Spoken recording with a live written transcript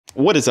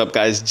What is up,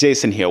 guys?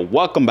 Jason here.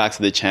 Welcome back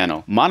to the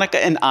channel.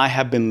 Monica and I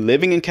have been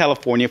living in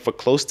California for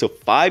close to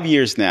 5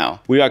 years now.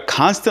 We are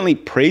constantly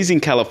praising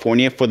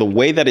California for the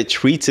way that it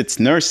treats its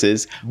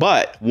nurses,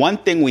 but one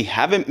thing we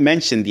haven't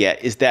mentioned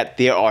yet is that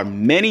there are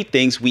many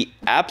things we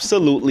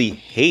absolutely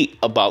hate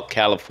about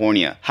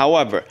California.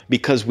 However,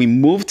 because we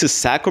moved to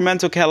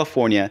Sacramento,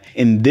 California,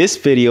 in this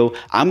video,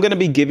 I'm gonna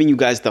be giving you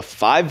guys the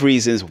 5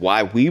 reasons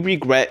why we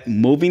regret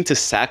moving to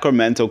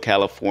Sacramento,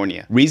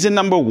 California. Reason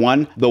number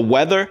 1, the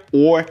weather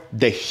or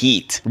the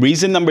heat.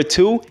 Reason number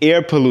 2,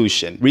 air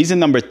pollution. Reason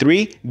number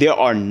 3, there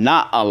are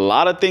not a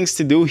lot of things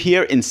to do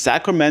here in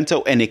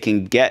Sacramento and it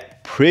can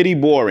get pretty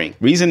boring.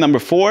 Reason number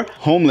 4,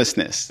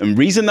 homelessness. And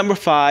reason number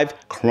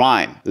 5,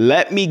 crime.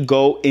 Let me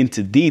go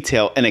into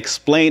detail and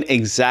explain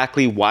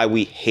exactly why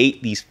we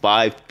hate these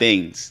 5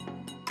 things.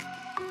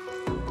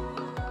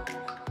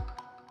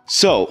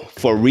 So,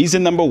 for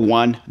reason number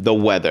 1, the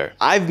weather.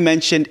 I've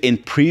mentioned in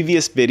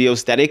previous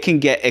videos that it can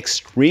get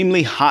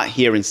extremely hot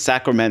here in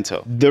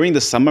Sacramento. During the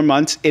summer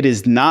months, it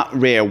is not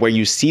rare where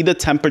you see the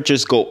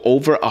temperatures go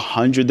over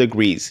 100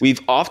 degrees.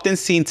 We've often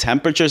seen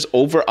temperatures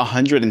over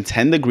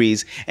 110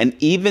 degrees, and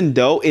even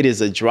though it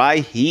is a dry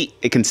heat,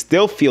 it can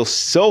still feel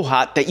so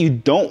hot that you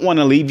don't want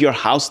to leave your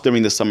house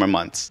during the summer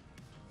months.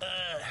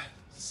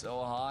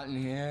 So hot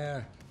in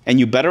here. And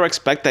you better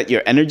expect that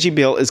your energy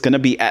bill is gonna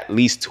be at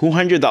least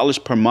 $200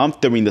 per month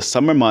during the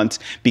summer months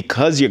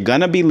because you're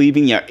gonna be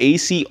leaving your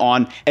AC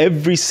on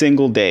every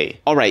single day.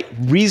 All right,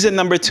 reason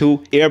number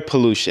 2, air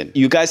pollution.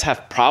 You guys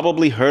have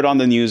probably heard on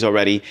the news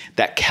already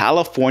that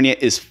California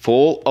is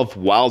full of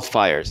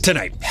wildfires.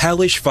 Tonight,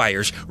 hellish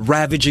fires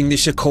ravaging the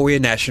Sequoia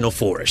National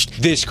Forest.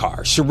 This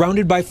car,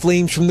 surrounded by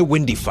flames from the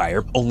Windy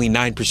Fire, only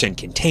 9%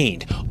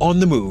 contained, on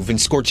the move and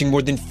scorching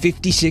more than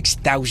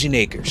 56,000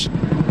 acres.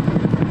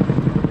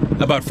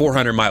 About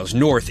 400 miles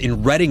north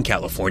in Redding,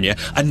 California,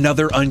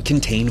 another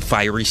uncontained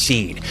fiery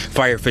scene.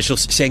 Fire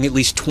officials saying at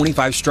least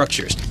 25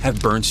 structures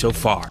have burned so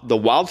far. The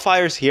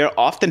wildfires here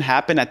often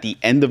happen at the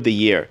end of the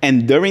year.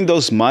 And during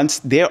those months,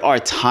 there are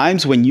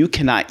times when you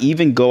cannot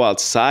even go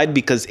outside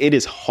because it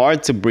is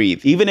hard to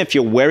breathe. Even if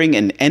you're wearing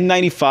an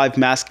N95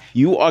 mask,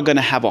 you are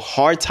gonna have a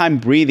hard time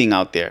breathing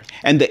out there.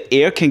 And the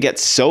air can get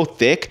so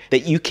thick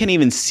that you can't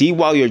even see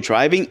while you're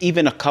driving,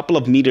 even a couple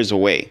of meters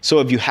away.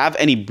 So if you have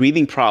any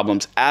breathing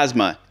problems,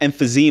 asthma,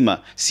 emphysema,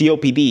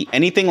 COPD,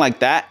 anything like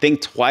that, think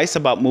twice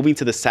about moving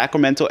to the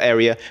Sacramento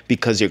area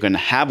because you're gonna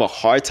have a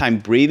hard time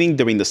breathing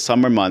during the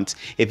summer months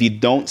if you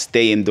don't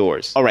stay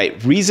indoors. All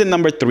right, reason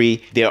number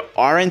 3, there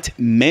aren't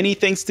many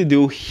things to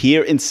do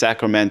here in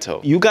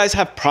Sacramento. You guys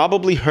have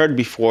probably heard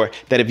before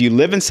that if you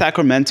live in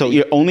Sacramento,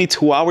 you're only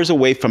 2 hours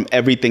away from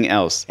everything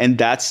else, and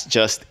that's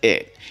just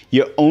it.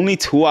 You're only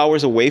 2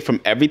 hours away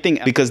from everything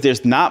because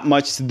there's not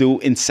much to do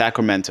in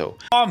Sacramento.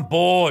 I'm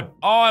bored.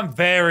 I'm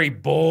very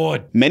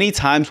bored. Many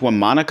times when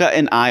Monica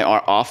and I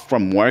are off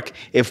from work,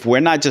 if we're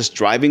not just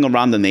driving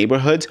around the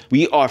neighborhoods,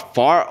 we are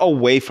far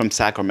away from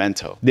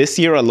Sacramento. This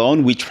year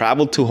alone, we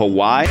traveled to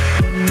Hawaii.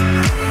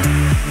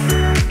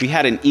 We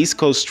had an East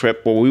Coast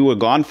trip where we were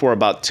gone for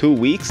about 2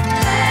 weeks.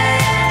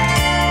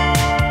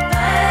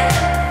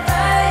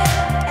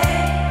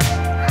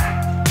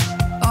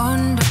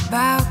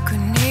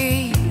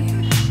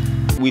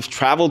 We've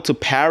traveled to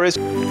Paris.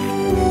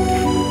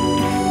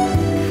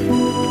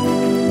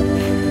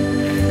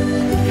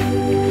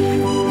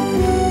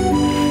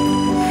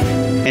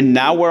 And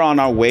now we're on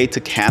our way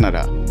to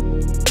Canada.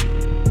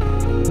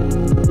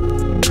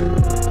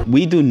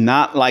 We do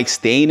not like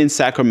staying in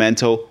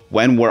Sacramento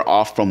when we're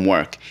off from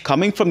work.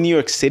 Coming from New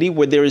York City,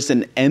 where there is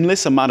an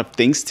endless amount of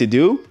things to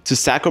do, to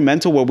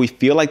Sacramento, where we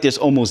feel like there's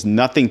almost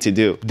nothing to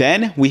do.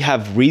 Then we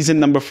have reason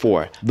number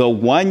 4, the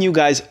one you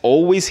guys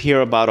always hear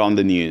about on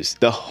the news,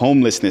 the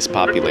homelessness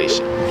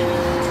population.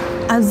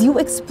 As you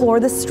explore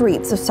the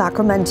streets of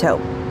Sacramento,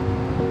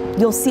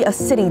 you'll see a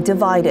city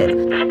divided.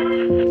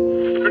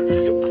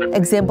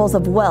 Examples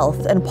of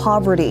wealth and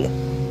poverty.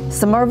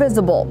 Some are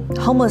visible,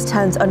 homeless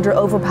tents under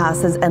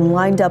overpasses and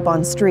lined up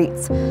on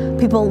streets.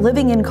 People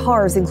living in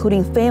cars,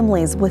 including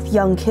families with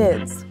young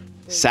kids.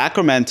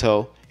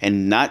 Sacramento,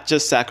 and not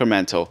just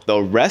Sacramento,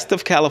 the rest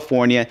of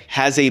California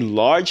has a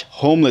large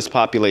homeless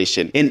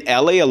population. In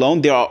LA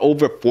alone, there are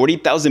over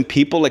 40,000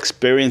 people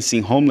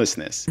experiencing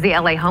homelessness. The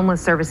LA Homeless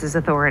Services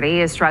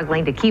Authority is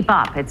struggling to keep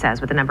up, it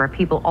says, with the number of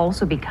people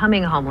also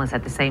becoming homeless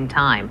at the same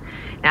time.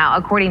 Now,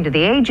 according to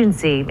the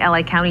agency,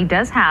 LA County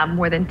does have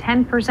more than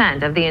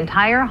 10% of the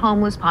entire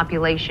homeless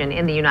population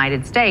in the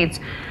United States.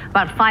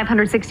 About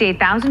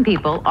 568,000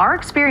 people are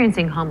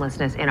experiencing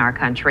homelessness in our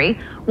country.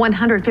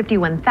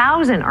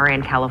 151,000 are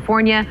in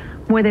California.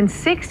 more than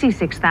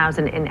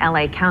 66,000 in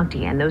LA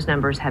County, and those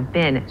numbers have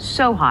been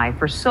so high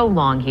for so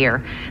long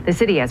here. The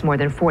city has more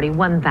than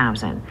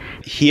 41,000.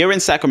 Here in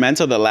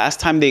Sacramento, the last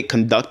time they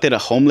conducted a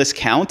homeless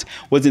count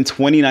was in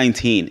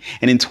 2019.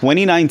 And in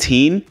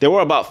 2019, there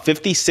were about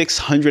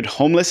 5,600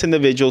 homeless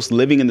individuals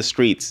living in the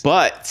streets.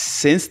 But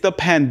since the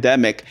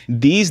pandemic,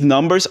 these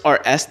numbers are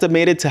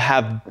estimated to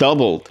have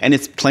doubled. And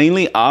it's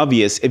plainly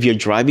obvious if you're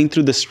driving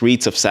through the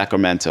streets of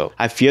Sacramento.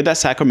 I fear that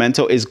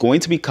Sacramento is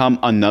going to become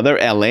another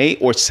LA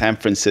or San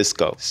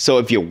Francisco. So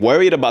if you're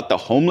worried about the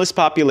homeless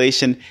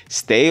population,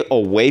 stay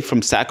away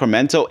from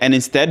Sacramento and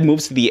instead move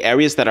to the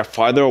areas that are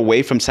farther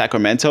away from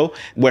Sacramento,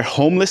 where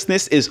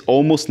homelessness is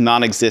almost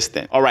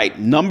non-existent. All right,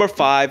 number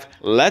 5,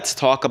 let's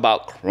talk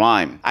about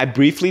crime. I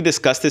briefly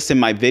discussed this in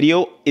my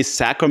video, Is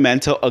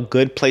Sacramento a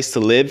Good Place to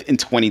Live in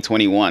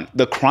 2021?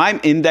 The crime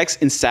index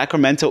in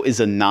Sacramento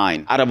is a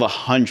 9 out of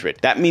 100.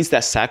 That means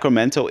that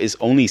Sacramento is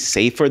only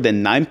safer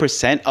than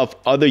 9% of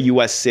other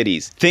US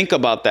cities. Think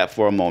about that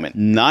for a moment.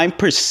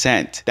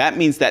 9%. That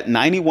means that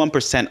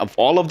 91% of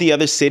all of the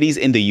other cities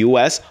in the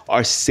US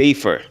are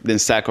safer than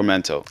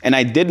Sacramento. And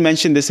I did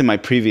mention this in my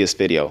previous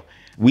video.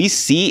 We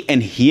see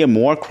and hear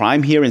more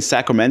crime here in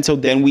Sacramento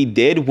than we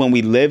did when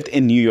we lived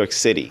in New York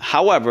City.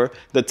 However,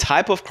 the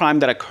type of crime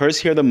that occurs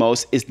here the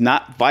most is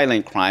not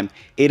violent crime,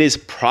 it is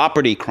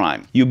property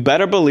crime. You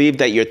better believe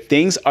that your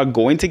things are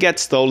going to get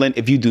stolen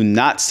if you do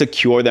not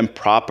secure them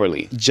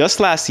properly. Just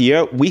last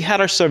year, we had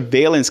our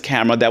surveillance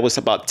camera that was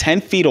about 10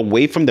 feet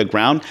away from the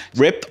ground,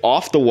 ripped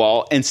off the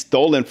wall and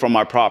stolen from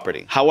our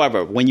property.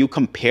 However, when you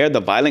compare the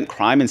violent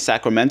crime in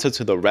Sacramento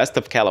to the rest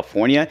of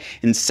California,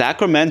 in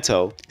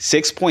Sacramento,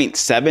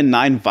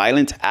 6.79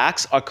 violent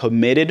acts are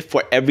committed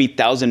for every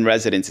 1,000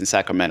 residents in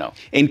Sacramento.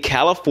 In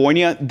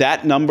California,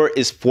 that number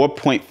is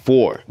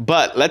 4.4.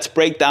 But let's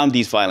break down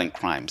these violent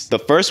crimes. The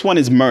first one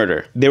is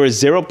murder. There are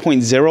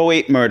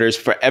 0.08 murders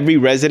for every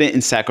resident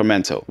in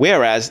Sacramento,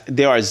 whereas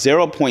there are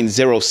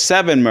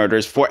 0.07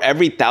 murders for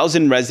every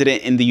 1,000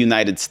 residents in the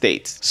United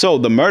States. So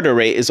the murder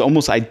rate is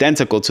almost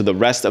identical to the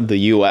rest of the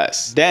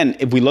US. Then,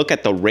 if we look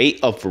at the rate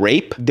of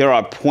rape, there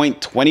are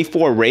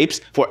 0.24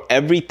 rapes for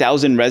every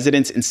 1,000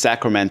 residents in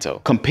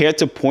Sacramento, compared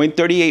to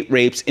 0.38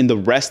 rapes in the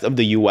rest of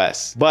the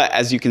US. But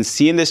as you can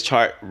see in this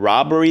chart,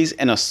 robberies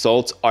and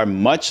assaults are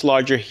much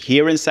larger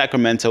here in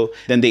Sacramento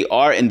than they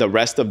are in the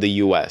rest of the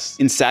US.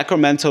 In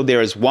Sacramento,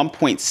 there is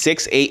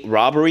 1.68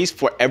 robberies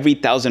for every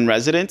 1,000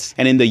 residents,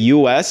 and in the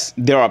US,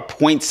 there are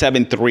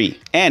 0.73.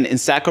 And in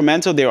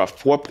Sacramento, there are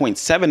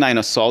 4.79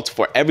 assaults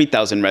for every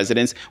 1,000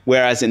 residents,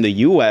 whereas in the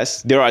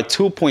US, there are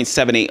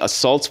 2.78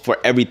 assaults for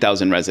every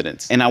 1,000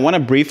 residents. And I want to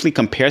briefly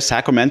compare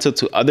Sacramento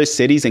to other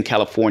cities in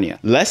California.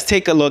 Let's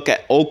take a look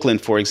at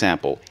Oakland, for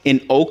example. In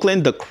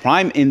Oakland, the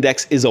crime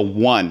index is a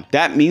 1.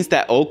 That means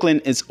that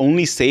Oakland is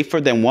only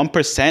safer than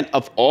 1%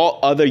 of all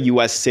other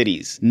US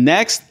cities.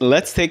 Next,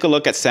 let's take a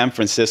look at San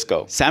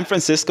Francisco. San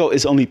Francisco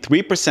is only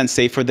 3%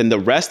 safer than the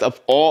rest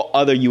of all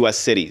other US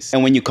cities.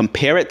 And when you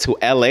compare it to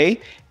LA,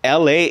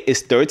 LA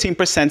is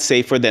 13%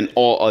 safer than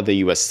all other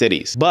US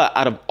cities. But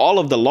out of all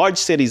of the large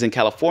cities in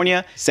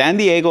California, San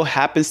Diego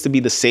happens to be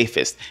the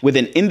safest with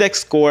an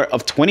index score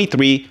of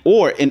 23,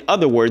 or in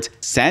other words,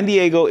 San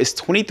Diego is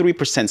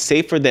 23%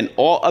 safer than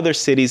all other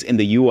cities in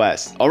the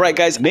US. All right,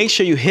 guys, make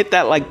sure you hit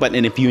that like button.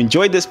 And if you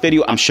enjoyed this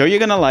video, I'm sure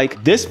you're gonna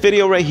like this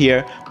video right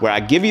here, where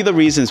I give you the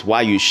reasons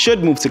why you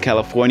should move to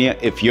California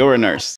if you're a nurse.